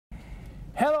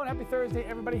Hello and happy Thursday,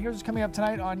 everybody. Here's what's coming up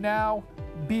tonight on Now.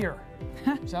 Beer.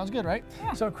 Sounds good, right?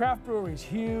 Yeah. So craft breweries,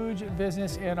 huge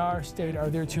business in our state. Are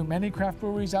there too many craft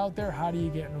breweries out there? How do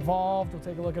you get involved? We'll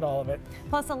take a look at all of it.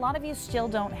 Plus, a lot of you still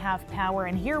don't have power,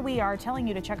 and here we are telling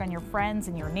you to check on your friends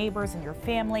and your neighbors and your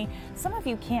family. Some of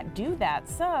you can't do that,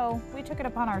 so we took it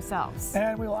upon ourselves.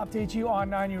 And we will update you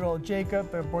on 9-year-old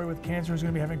Jacob, the boy with cancer who's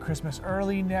going to be having Christmas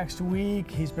early next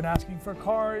week. He's been asking for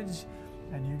cards,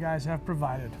 and you guys have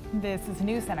provided. This is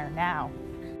News Center Now.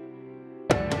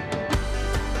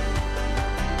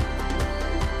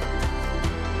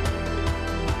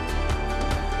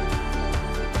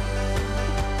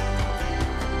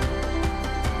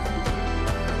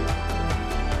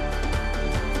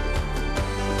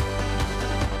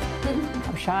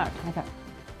 Shocked.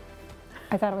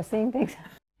 I thought I was seeing things.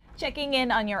 Checking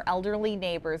in on your elderly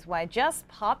neighbors, why just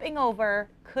popping over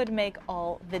could make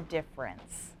all the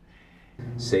difference.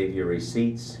 Save your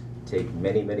receipts, take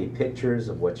many pictures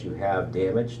of what you have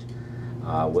damaged,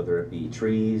 whether it be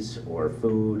trees or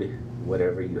food,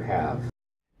 whatever you have.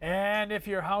 And if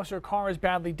your house or car is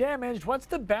badly damaged, what's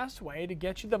the best way to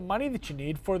get you the money that you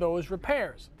need for those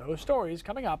repairs? Those stories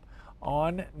coming up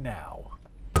on Now.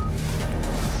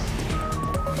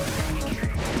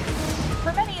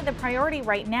 For many, the priority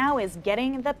right now is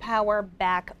getting the power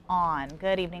back on.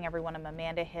 Good evening, everyone. I'm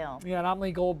Amanda Hill. Yeah, and I'm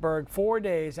Lee Goldberg. 4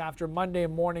 days after Monday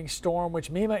morning storm,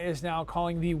 which MEMA is now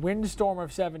calling the windstorm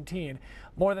of 17,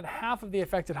 more than half of the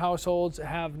affected households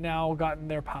have now gotten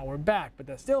their power back. But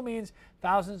that still means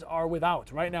thousands are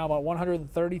without. Right now, about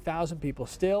 130,000 people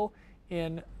still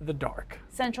in the dark.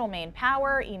 Central Maine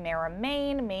Power, Emera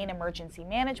Maine, Maine Emergency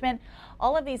Management,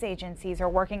 all of these agencies are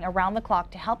working around the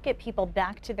clock to help get people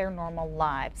back to their normal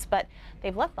lives. But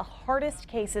they've left the hardest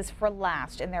cases for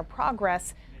last, and their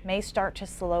progress may start to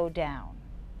slow down.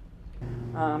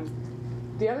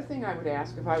 The other thing I would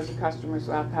ask if I was a customer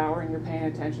without power and you're paying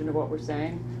attention to what we're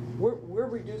saying, we're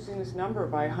reducing this number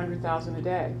by 100,000 a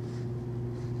day.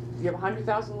 You have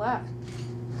 100,000 left.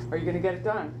 Are you going to get it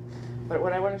done? But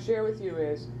what I want to share with you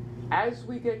is, as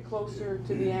we get closer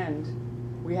to the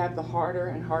end, we have the harder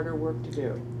and harder work to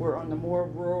do. We're on the more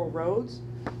rural roads.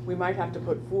 We might have to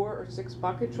put 4 or 6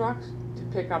 bucket trucks to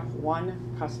pick up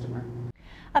one customer.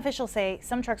 Officials say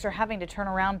some trucks are having to turn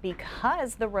around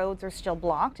because the roads are still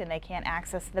blocked and they can't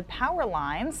access the power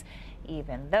lines.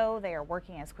 Even though they are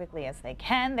working as quickly as they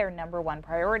can, their #1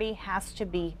 priority has to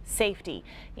be safety.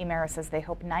 Emera says they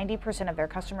hope 90% of their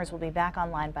customers will be back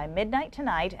online by midnight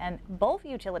tonight, and both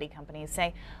utility companies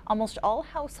say almost all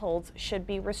households should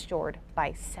be restored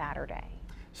by Saturday.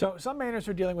 So some Mainers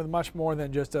are dealing with much more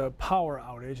than just a power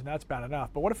outage, and that's bad enough.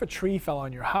 But what if a tree fell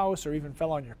on your house or even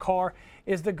fell on your car?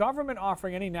 Is the government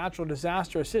offering any natural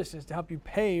disaster assistance to help you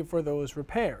pay for those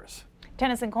repairs?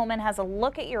 Tennyson Coleman has a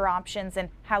look at your options and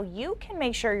how you can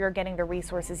make sure you're getting the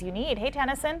resources you need. Hey,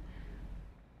 Tennyson.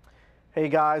 Hey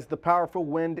guys, the powerful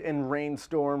wind and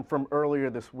rainstorm from earlier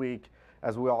this week,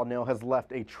 as we all know, has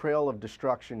left a trail of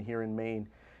destruction here in Maine.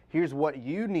 Here's what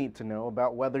you need to know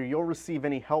about whether you'll receive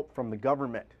any help from the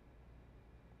government.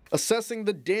 Assessing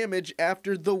the damage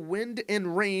after the wind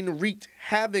and rain wreaked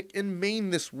havoc in Maine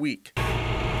this week.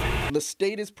 The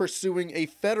state is pursuing a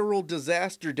federal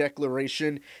disaster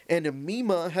declaration, and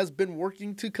MEMA has been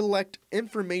working to collect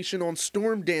information on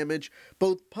storm damage,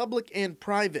 both public and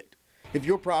private. If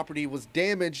your property was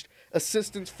damaged,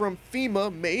 assistance from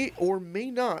FEMA may or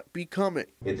may not be coming.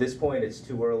 At this point, it's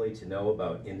too early to know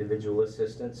about individual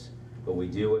assistance, but we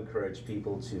do encourage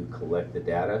people to collect the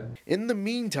data. In the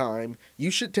meantime, you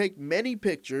should take many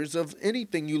pictures of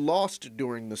anything you lost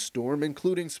during the storm,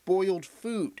 including spoiled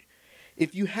food.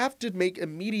 If you have to make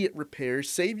immediate repairs,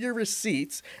 save your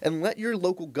receipts and let your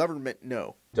local government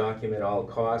know. Document all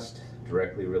costs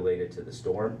directly related to the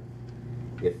storm.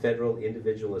 If federal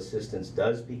individual assistance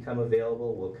does become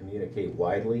available, we'll communicate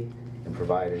widely and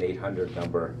provide an 800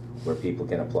 number where people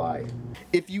can apply.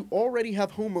 If you already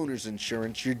have homeowners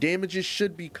insurance, your damages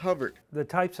should be covered. The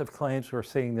types of claims we're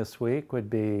seeing this week would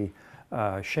be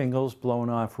shingles blown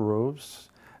off roofs,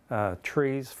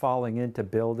 trees falling into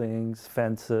buildings,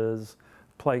 fences,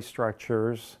 play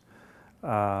structures,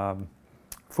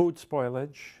 food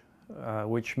spoilage,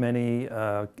 which many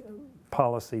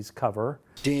policies cover.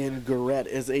 Dan Garrett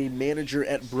is a manager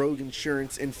at Brogue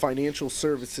Insurance and Financial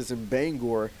Services in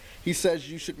Bangor. He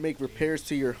says you should make repairs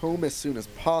to your home as soon as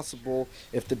possible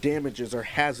if the damages are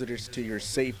hazardous to your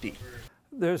safety.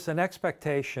 There's an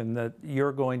expectation that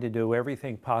you're going to do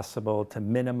everything possible to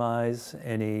minimize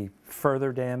any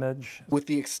further damage. With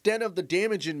the extent of the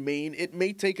damage in Maine, it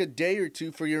may take a day or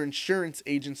two for your insurance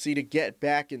agency to get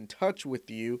back in touch with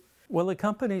you. Well, the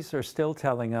companies are still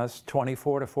telling us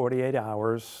 24 to 48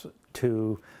 hours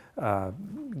to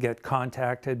get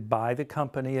contacted by the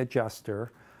company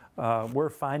adjuster. We're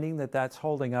finding that that's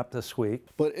holding up this week.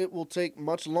 But it will take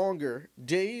much longer,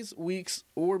 days, weeks,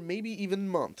 or maybe even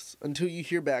months, until you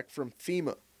hear back from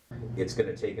FEMA. It's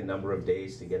going to take a number of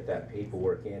days to get that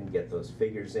paperwork in, get those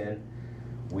figures in.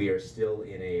 We are still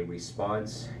in a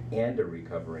response and a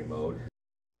recovery mode.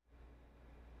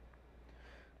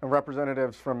 And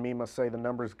representatives from MEMA say the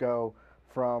numbers go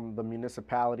from the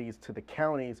municipalities to the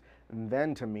counties and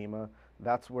then to MEMA.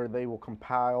 That's where they will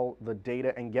compile the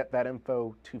data and get that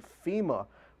info to FEMA,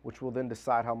 which will then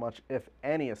decide how much, if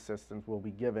any, assistance will be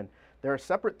given. There are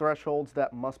separate thresholds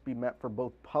that must be met for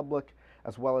both public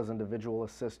as well as individual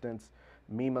assistance.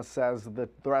 MEMA says the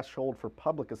threshold for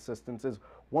public assistance is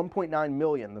 $1.9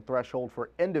 million. The threshold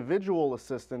for individual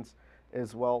assistance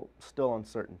is, well, still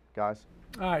uncertain, guys.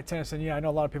 All right, Tennyson, yeah, I know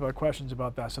a lot of people have questions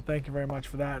about that, so thank you very much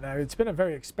for that. Now, it's been a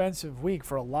very expensive week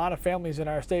for a lot of families in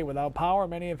our state without power.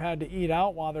 Many have had to eat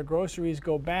out while their groceries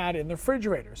go bad in the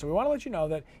refrigerator. So we want to let you know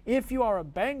that if you are a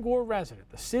Bangor resident,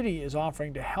 the city is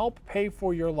offering to help pay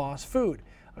for your lost food.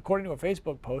 According to a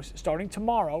Facebook post, starting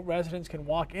tomorrow, residents can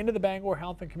walk into the Bangor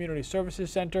Health and Community Services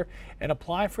Center and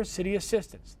apply for city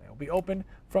assistance. They will be open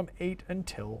from 8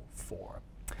 until 4.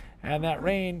 And that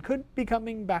rain could be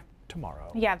coming back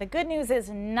tomorrow. Yeah, the good news is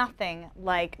nothing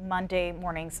like Monday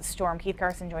morning's storm. Keith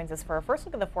Carson joins us for a first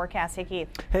look at the forecast. Hey, Keith.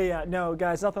 Hey, no,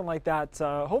 guys, nothing like that,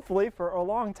 hopefully for a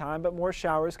long time, but more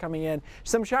showers coming in.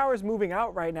 Some showers moving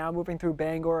out right now, moving through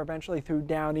Bangor, eventually through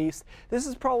down east. This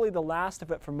is probably the last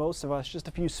of it for most of us, just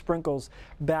a few sprinkles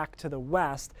back to the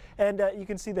west. And you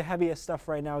can see the heaviest stuff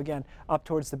right now, again, up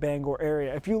towards the Bangor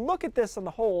area. If you look at this on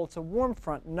the whole, it's a warm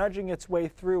front nudging its way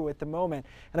through at the moment,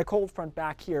 and a cold front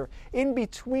back here. In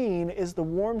between is the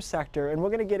warm sector, and we're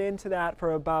going to get into that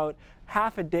for about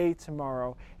half a day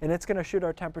tomorrow, and it's going to shoot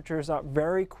our temperatures up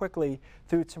very quickly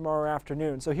through tomorrow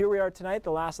afternoon. So here we are tonight,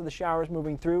 the last of the showers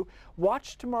moving through.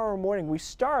 Watch tomorrow morning. We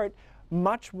start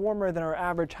much warmer than our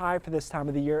average high for this time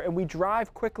of the year, and we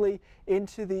drive quickly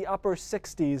into the upper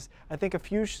 60s. I think a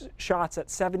few shots at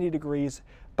 70 degrees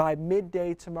by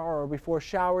midday tomorrow before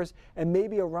showers and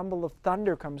maybe a rumble of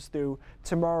thunder comes through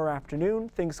tomorrow afternoon.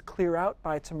 Things clear out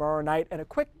by tomorrow night, and a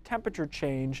quick temperature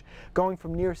change going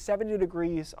from near 70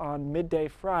 degrees on midday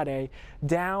Friday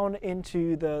down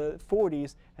into the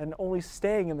 40s and only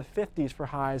staying in the 50s for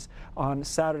highs on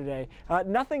Saturday.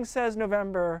 Nothing says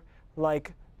November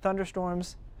like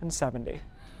thunderstorms and 70.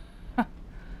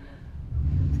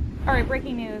 All right,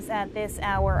 breaking news at this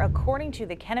hour. According to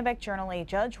the Kennebec Journal, a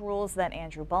judge rules that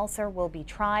Andrew Balser will be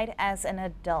tried as an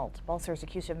adult. Balser is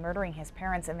accused of murdering his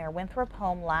parents in their Winthrop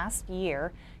home last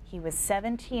year. He was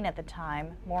 17 at the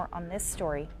time. More on this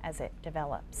story as it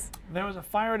develops. There was a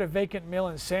fire at a vacant mill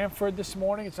in Sanford this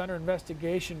morning. It's under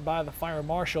investigation by the fire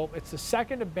marshal. It's the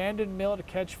second abandoned mill to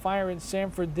catch fire in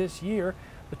Sanford this year.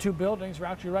 The two buildings are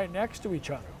actually right next to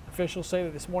each other. Officials say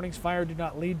that this morning's fire did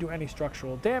not lead to any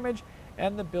structural damage,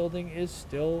 and the building is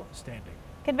still standing.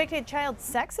 Convicted child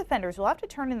sex offenders will have to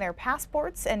turn in their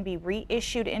passports and be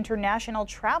reissued international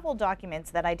travel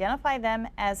documents that identify them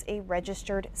as a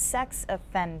registered sex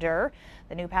offender.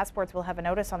 The new passports will have a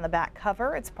notice on the back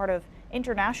cover. It's part of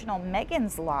international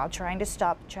Megan's Law trying to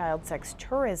stop child sex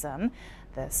tourism.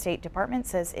 The State Department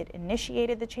says it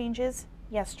initiated the changes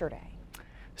yesterday.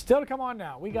 Still to come on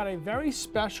now, we got a very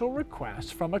special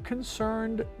request from a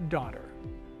concerned daughter.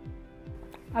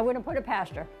 I wouldn't put it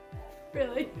past her.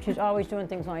 Really? She's always doing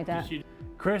things like that.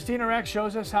 Christina Rex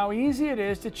shows us how easy it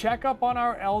is to check up on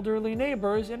our elderly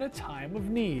neighbors in a time of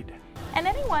need. And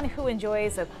anyone who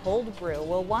enjoys a cold brew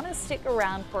will want to stick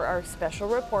around for our special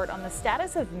report on the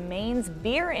status of Maine's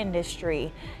beer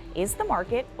industry. Is the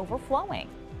market overflowing?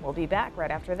 We'll be back right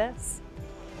after this.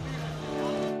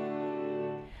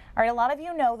 All right, a lot of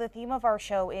you know the theme of our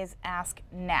show is Ask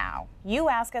Now. You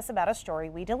ask us about a story,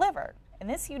 we deliver. In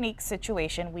this unique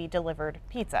situation, we delivered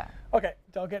pizza. Okay,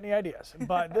 don't get any ideas,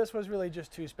 but this was really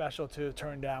just too special to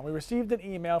turn down. We received an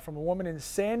email from a woman in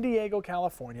San Diego,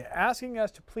 California, asking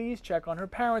us to please check on her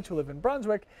parents who live in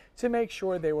Brunswick to make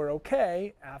sure they were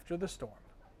okay after the storm.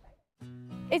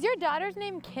 Is your daughter's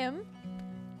name Kim?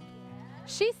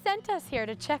 She sent us here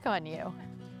to check on you.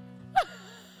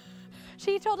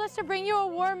 She told us to bring you a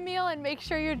warm meal and make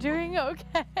sure you're doing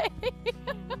okay.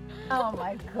 Oh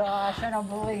my gosh, I don't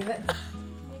believe it.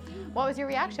 What was your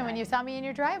reaction when you saw me in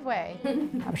your driveway?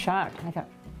 I'm shocked. I thought,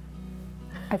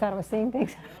 I thought I was seeing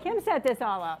things. Kim set this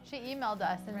all up. She emailed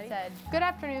us and said, "Good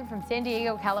afternoon from San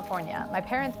Diego, California. My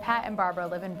parents, Pat and Barbara,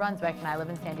 live in Brunswick and I live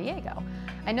in San Diego.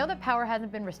 I know that power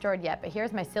hasn't been restored yet, but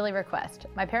here's my silly request.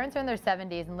 My parents are in their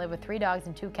 70s and live with 3 dogs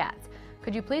and 2 cats.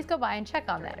 Could you please go by and check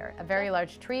on that? A very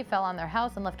large tree fell on their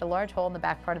house and left a large hole in the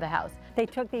back part of the house. They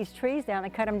took these trees down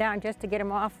and cut them down just to get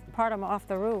them off, part of them off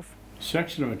the roof.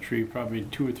 Section of a tree, probably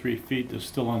 2 or 3 feet, is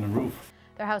still on the roof.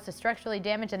 Their house is structurally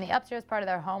damaged in the upstairs part of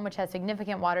their home, which has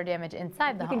significant water damage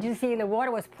inside the home. You can just see the water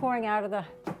was pouring out of the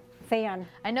fan.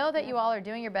 I know that you all are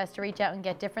doing your best to reach out and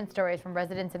get different stories from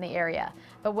residents in the area,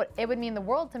 but it would mean the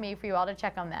world to me for you all to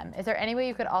check on them. Is there any way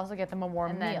you could also get them a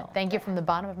warm meal? Thank you from the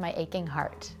bottom of my aching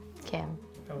heart, Kim."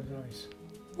 That was nice.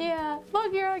 Yeah,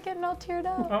 look, you're getting all teared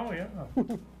up. Oh, yeah.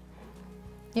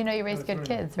 You know you raised good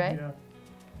kids, right? Yeah.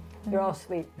 They're all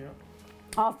sweet. Yeah.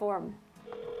 All 4 of them.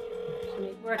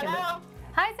 Hello.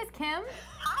 Hi, this is Kim.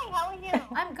 Hi, how are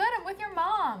you? I'm good. I'm with your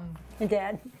mom. And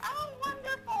Dad. Oh,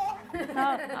 wonderful.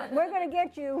 We're going to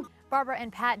get you. Barbara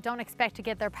and Pat don't expect to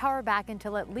get their power back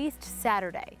until at least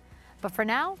Saturday. But for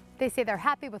now, they say they're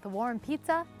happy with the warm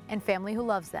pizza and family who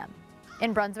loves them.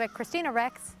 In Brunswick, Christina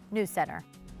Rex, News Center.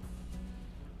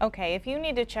 Okay, if you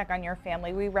need to check on your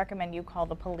family, we recommend you call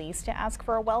the police to ask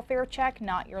for a welfare check,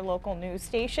 not your local news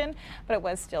station. But it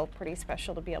was still pretty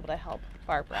special to be able to help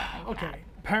Barbara and Pat. Okay,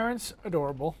 parents,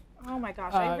 adorable. Oh my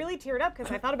gosh, I really teared up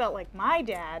because I thought about like my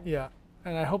dad. Yeah,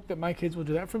 and I hope that my kids will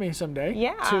do that for me someday.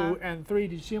 Yeah. 2 and 3,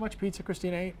 did you see how much pizza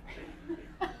Christina ate?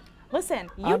 Listen,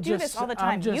 you do this all the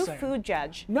time. You saying. food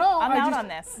judge. No, I'm out on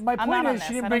this. My I'm point out is on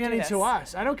she this. didn't I bring don't do any to this.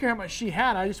 us. I don't care how much she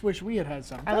had. I just wish we had had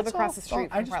some. I live That's across all. the street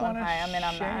I from just Portland wanna High. I'm in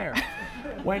on share.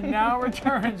 that. When now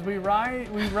returns, we rise,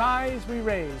 we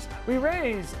raise. We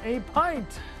raise a pint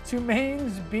to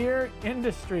Maine's beer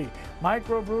industry.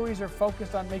 Microbreweries are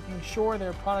focused on making sure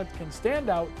their product can stand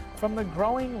out from the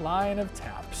growing line of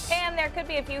taps. And there could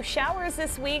be a few showers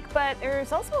this week, but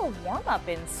there's also a warm-up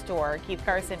in store. Keith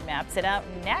Carson maps it out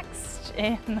next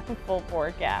in the full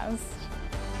forecast.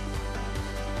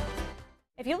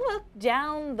 If you look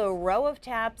down the row of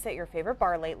taps at your favorite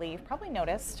bar lately, you've probably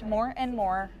noticed more and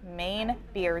more Maine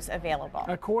beers available.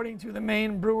 According to the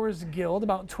Maine Brewers Guild,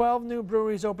 about 12 new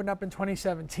breweries opened up in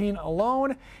 2017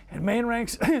 alone, and Maine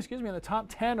ranks, excuse me, in the top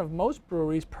 10 of most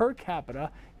breweries per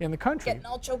capita in the country. Getting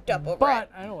all choked up over but it.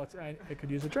 I know I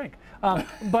could use a drink.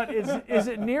 But is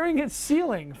it nearing its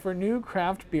ceiling for new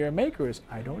craft beer makers?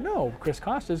 I don't know. Chris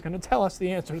Costa is going to tell us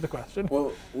the answer to the question.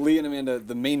 Well, Lee and Amanda,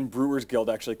 the Maine Brewers Guild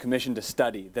actually commissioned a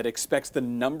study that expects the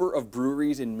number of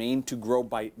breweries in Maine to grow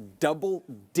by double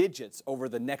digits over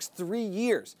the next 3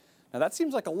 years. Now that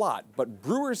seems like a lot, but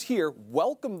brewers here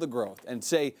welcome the growth and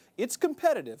say it's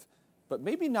competitive, but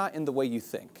maybe not in the way you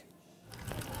think.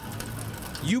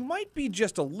 You might be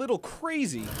just a little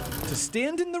crazy to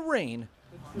stand in the rain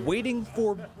waiting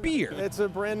for beer. It's a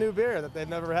brand new beer that they've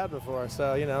never had before,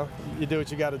 so, you know, you do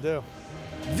what you got to do.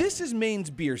 This is Maine's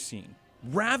beer scene.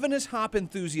 Ravenous hop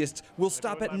enthusiasts will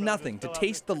stop at nothing to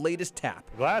taste the latest tap.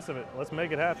 A glass of it. Let's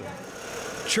make it happen.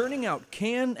 Churning out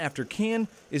can after can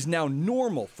is now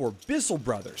normal for Bissell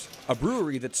Brothers, a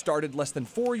brewery that started less than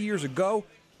 4 years ago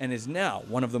and is now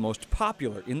one of the most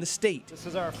popular in the state. This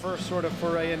is our first sort of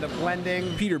foray into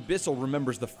blending. Peter Bissell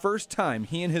remembers the first time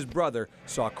he and his brother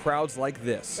saw crowds like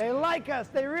this. They like us.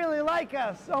 They really like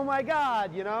us. Oh my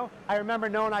God, you know? I remember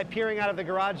Nonai peering out of the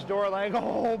garage door like,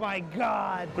 oh my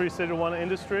God. 3 City to 1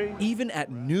 industry. Even at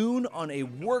noon on a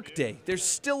work day, there's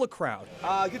still a crowd.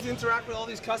 Get to interact with all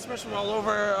these customers from all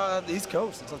over the East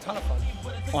Coast. It's a ton of fun.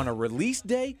 On a release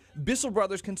day, Bissell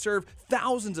Brothers can serve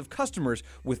thousands of customers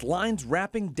with lines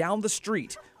wrapping down the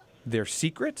street. Their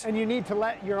secret? And you need to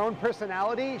let your own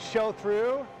personality show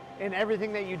through in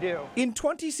everything that you do. In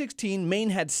 2016,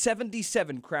 Maine had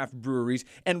 77 craft breweries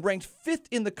and ranked 5th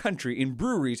in the country in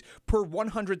breweries per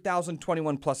 100,000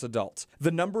 21-plus adults.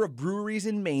 The number of breweries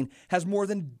in Maine has more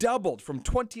than doubled from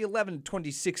 2011 to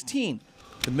 2016.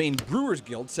 The Maine Brewers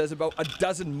Guild says about a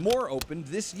dozen more opened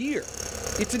this year.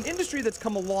 It's an industry that's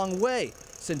come a long way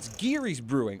since Geary's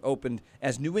Brewing opened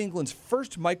as New England's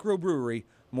first microbrewery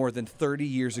more than 30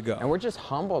 years ago. And we're just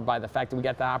humbled by the fact that we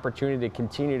got the opportunity to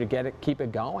continue to keep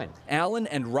it going. Alan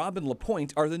and Robin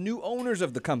LaPointe are the new owners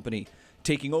of the company,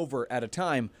 taking over at a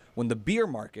time when the beer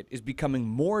market is becoming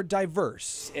more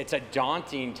diverse. It's a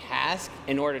daunting task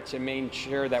in order to make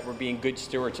sure that we're being good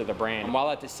stewards of the brand, while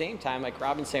at the same time, like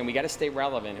Robin's saying, we got to stay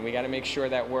relevant and we got to make sure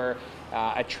that we're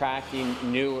attracting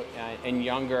new and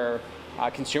younger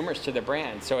consumers to the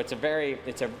brand. So it's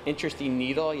an interesting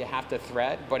needle you have to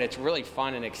thread, but it's really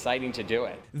fun and exciting to do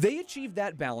it. They achieve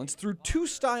that balance through two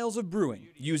styles of brewing,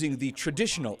 using the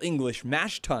traditional English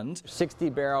mash tuns,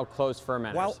 60-barrel closed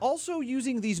fermenters, while also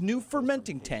using these new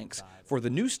fermenting tanks for the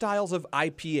new styles of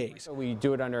IPAs. We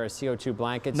do it under a CO2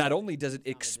 blanket. Not only does it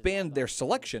expand their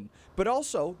selection, but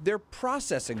also their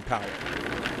processing power.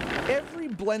 Every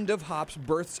blend of hops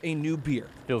births a new beer.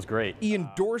 Feels great. Ian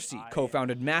Dorsey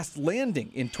co-founded Mast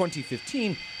Landing in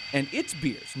 2015, and its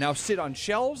beers now sit on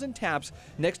shelves and taps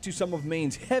next to some of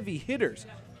Maine's heavy hitters.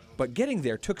 But getting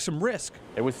there took some risk.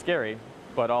 It was scary,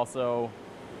 but also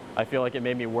I feel like it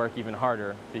made me work even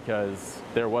harder because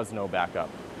there was no backup.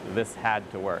 This had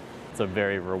to work. It's a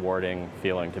very rewarding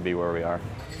feeling to be where we are.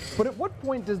 But at what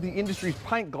point does the industry's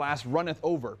pint glass runneth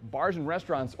over? Bars and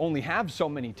restaurants only have so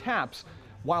many taps.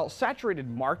 While saturated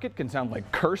market can sound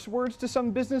like curse words to some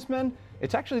businessmen,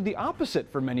 it's actually the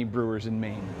opposite for many brewers in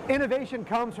Maine. Innovation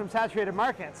comes from saturated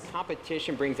markets.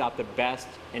 Competition brings out the best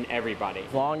in everybody.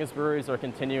 As long as breweries are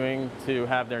continuing to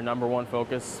have their #1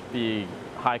 focus be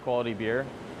high quality beer,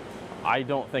 I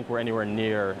don't think we're anywhere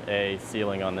near a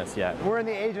ceiling on this yet. We're in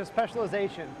the age of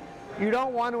specialization. You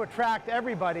don't want to attract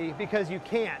everybody because you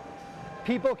can't.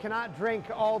 People cannot drink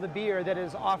all the beer that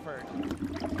is offered.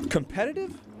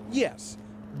 Competitive? Yes.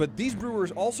 But these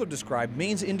brewers also describe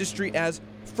Maine's industry as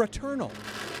fraternal.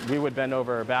 We would bend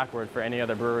over backward for any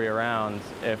other brewery around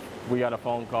if we got a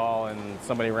phone call and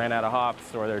somebody ran out of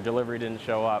hops or their delivery didn't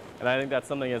show up. And I think that's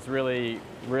something that's really,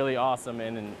 really awesome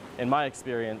and, in my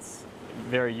experience,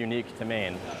 very unique to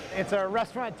Maine. It's a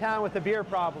restaurant town with a beer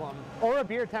problem, or a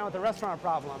beer town with a restaurant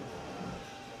problem.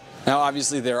 Now,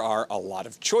 obviously, there are a lot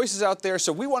of choices out there,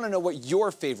 so we want to know what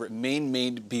your favorite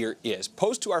Maine-made beer is.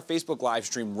 Post to our Facebook live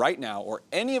stream right now or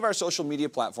any of our social media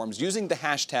platforms using the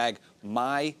hashtag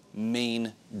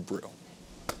 #MyMaineBrew.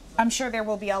 I'm sure there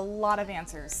will be a lot of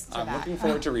answers to that. I'm looking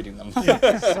forward to reading them. So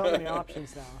many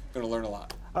options now. Going to learn a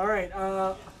lot. All right.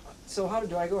 So how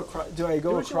do I go across? Do I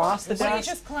go across the Why don't you desk?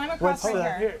 just climb across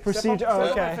right here? Procedure. Oh,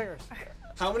 okay.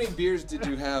 How many beers did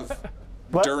you have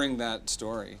during that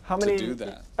story to do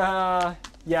that?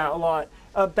 Yeah, a lot.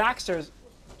 Baxter's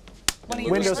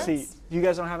window seat. You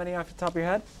guys don't have any off the top of your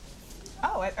head?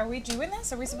 Oh, are we doing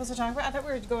this? Are we supposed to talk about? I thought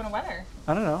we were going to weather.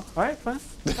 I don't know. All right, fine.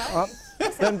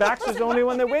 Then Baxter's the only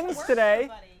one that wins today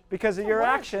because of your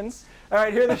actions. All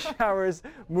right, here are the showers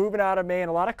moving out of Maine.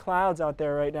 A lot of clouds out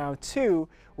there right now, too.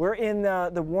 We're in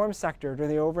the warm sector during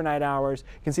the overnight hours.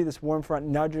 You can see this warm front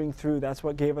nudging through. That's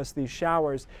what gave us these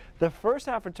showers. The first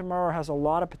half of tomorrow has a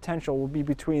lot of potential. We'll be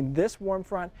between this warm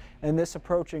front and this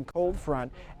approaching cold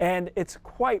front. And it's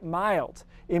quite mild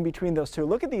in between those two.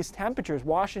 Look at these temperatures.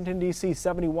 Washington, D.C.,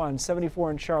 71,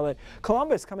 74 in Charlotte.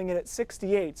 Columbus coming in at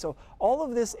 68. So all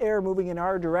of this air moving in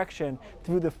our direction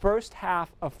through the first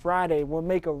half of Friday will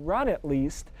make a run at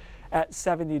least at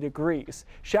 70 degrees.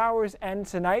 Showers end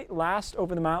tonight, last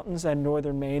over the mountains and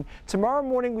northern Maine. Tomorrow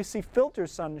morning we see filter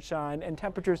sunshine and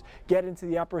temperatures get into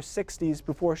the upper 60s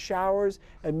before showers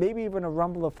and maybe even a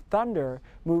rumble of thunder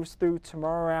moves through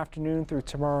tomorrow afternoon through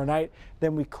tomorrow night.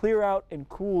 Then we clear out and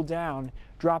cool down,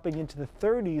 dropping into the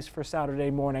 30s for Saturday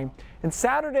morning. And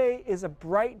Saturday is a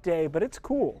bright day, but it's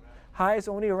cool. Highs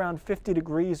only around 50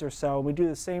 degrees or so. We do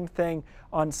the same thing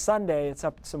on Sunday. It's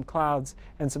up to some clouds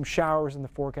and some showers in the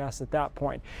forecast at that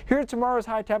point. Here are tomorrow's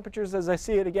high temperatures. As I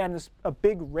see it again, is a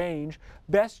big range.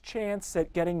 Best chance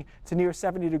at getting to near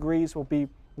 70 degrees will be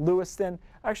Lewiston.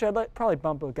 Actually, I'd probably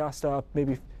bump Augusta up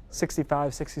maybe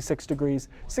 65, 66 degrees,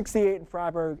 68 in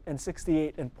Freiburg and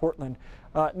 68 in Portland.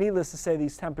 Needless to say,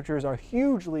 these temperatures are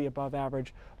hugely above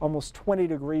average, almost 20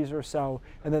 degrees or so,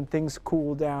 and then things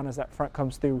cool down as that front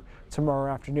comes through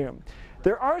tomorrow afternoon.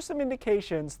 There are some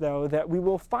indications, though, that we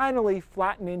will finally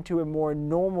flatten into a more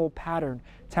normal pattern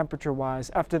temperature-wise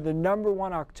after the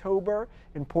 #1 October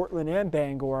in Portland and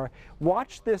Bangor.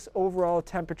 Watch this overall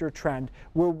temperature trend.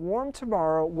 We're warm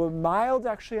tomorrow, we're mild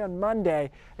actually on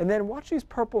Monday, and then watch these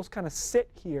purples kind of sit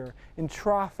here and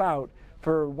trough out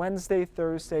for Wednesday,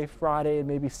 Thursday, Friday, and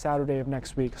maybe Saturday of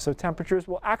next week. So temperatures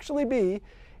will actually be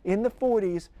in the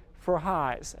 40s for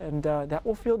highs, and that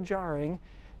will feel jarring.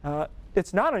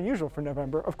 It's not unusual for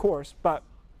November, of course, but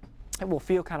it will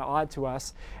feel kind of odd to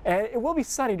us. And it will be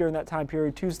sunny during that time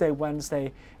period, Tuesday,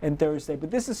 Wednesday, and Thursday. But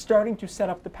this is starting to set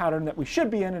up the pattern that we should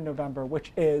be in November,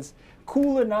 which is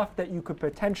cool enough that you could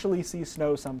potentially see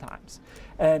snow sometimes.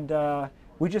 And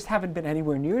we just haven't been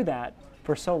anywhere near that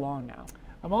for so long now.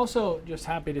 I'm also just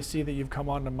happy to see that you've come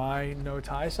on to my no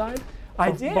tie side.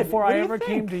 I did. Before What I do you ever think?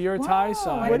 came to your tie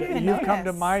side, you've come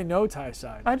to my no tie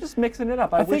side. I'm just mixing it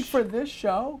up. I think for this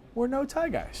show, we're no tie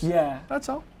guys. Yeah. That's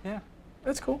all. Yeah.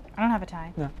 That's cool. I don't have a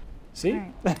tie. No. See? All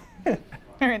right.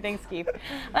 All right, thanks, Keith.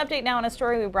 An update now on a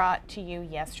story we brought to you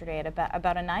yesterday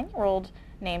about a 9-year-old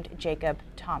named Jacob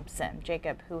Thompson.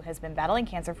 Jacob, who has been battling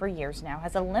cancer for years now,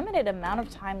 has a limited amount of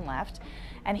time left,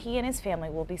 and he and his family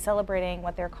will be celebrating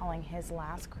what they're calling his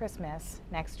last Christmas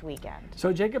next weekend.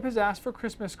 So Jacob has asked for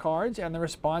Christmas cards, and the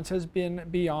response has been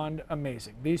beyond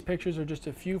amazing. These pictures are just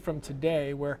a few from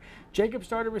today, where Jacob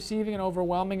started receiving an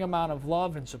overwhelming amount of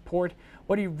love and support.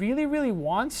 What he really, really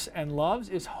wants and loves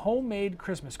is homemade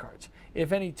Christmas cards.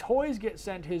 If any toys get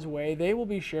sent his way, they will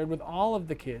be shared with all of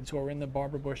the kids who are in the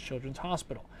Barbara Bush Children's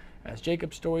Hospital. As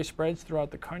Jacob's story spreads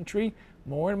throughout the country,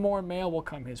 more and more mail will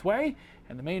come his way,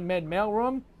 and the Maine Med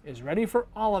mailroom is ready for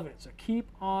all of it, so keep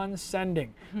on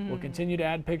sending. We'll continue to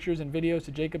add pictures and videos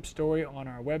to Jacob's story on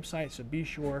our website, so be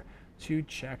sure to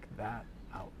check that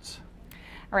out.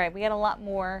 All right, we got a lot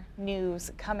more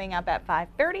news coming up at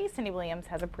 5:30. Cindy Williams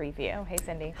has a preview. Hey,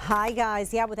 Cindy. Hi,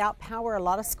 guys. Yeah, without power, a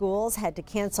lot of schools had to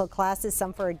cancel classes,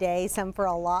 some for a day, some for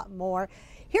a lot more.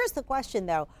 Here's the question,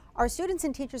 though. Are students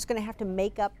and teachers going to have to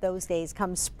make up those days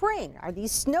come spring? Are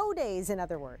these snow days, in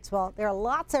other words? Well, there are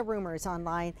lots of rumors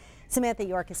online. Samantha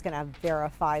York is going to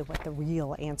verify what the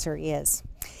real answer is.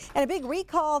 And a big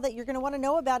recall that you're going to want to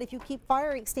know about if you keep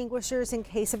fire extinguishers in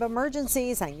case of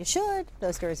emergencies, and you should.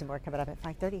 Those stories and more coming up at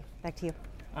 5:30. Back to you.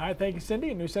 All right, thank you,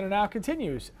 Cindy. News Center Now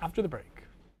continues after the break.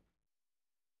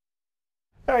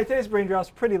 All right, today's Brain Drop's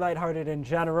pretty lighthearted in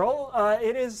general.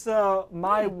 It is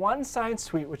my one science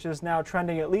tweet, which is now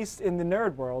trending, at least in the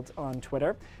nerd world, on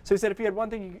Twitter. So he said, if you had one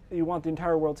thing you want the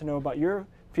entire world to know about your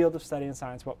field of study in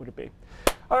science, what would it be?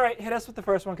 All right, hit us with the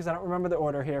first one, because I don't remember the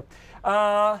order here.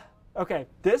 Okay,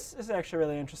 this is actually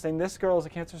really interesting. This girl is a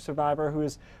cancer survivor who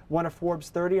is one of Forbes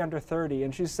 30 under 30,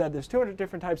 and she said there's 200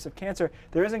 different types of cancer.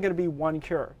 There isn't going to be one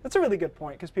cure. That's a really good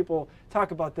point, because people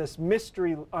talk about this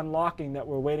mystery unlocking that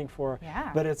we're waiting for,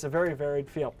 but it's a very varied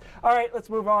field. All right, let's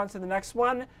move on to the next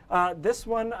one. This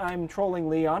one I'm trolling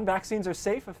Leon. Vaccines are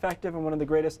safe, effective, and one of the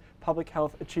greatest public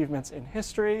health achievements in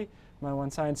history. My one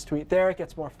science tweet there. It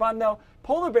gets more fun, though.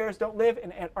 Polar bears don't live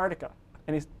in Antarctica.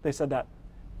 And they said that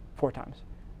 4 times.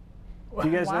 Do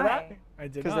you guys know that? I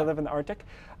did Because not. they live in the Arctic.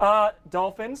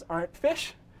 Dolphins aren't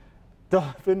fish.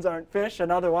 Dolphins aren't fish.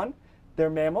 Another one. They're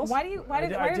mammals. Why are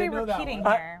they repeating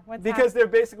here? What's because they're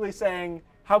basically saying,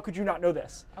 how could you not know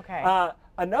this? Okay.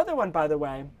 Another one, by the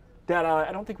way, that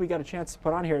I don't think we got a chance to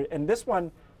put on here, and this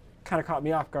one kind of caught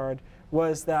me off guard,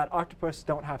 was that octopus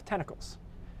don't have tentacles.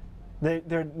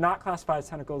 They're not classified as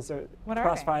tentacles. They're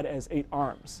classified as 8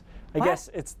 arms. I guess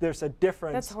there's a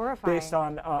difference based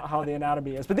on how the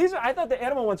anatomy is. But I thought the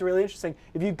animal ones are really interesting.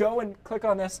 If you go and click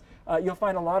on this, you'll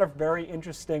find a lot of very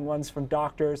interesting ones from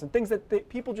doctors and things that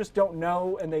people just don't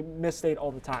know, and they misstate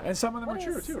all the time. And some of them are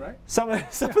true too, right? Some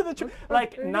of the true,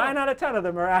 like 9 out of 10 of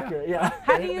them are accurate. Yeah.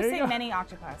 How do you say many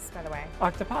octopus, by the way?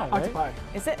 Octopi. Right? Octopi.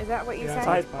 Is that what you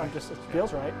say? It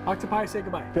feels right. Octopi say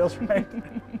goodbye. Feels right.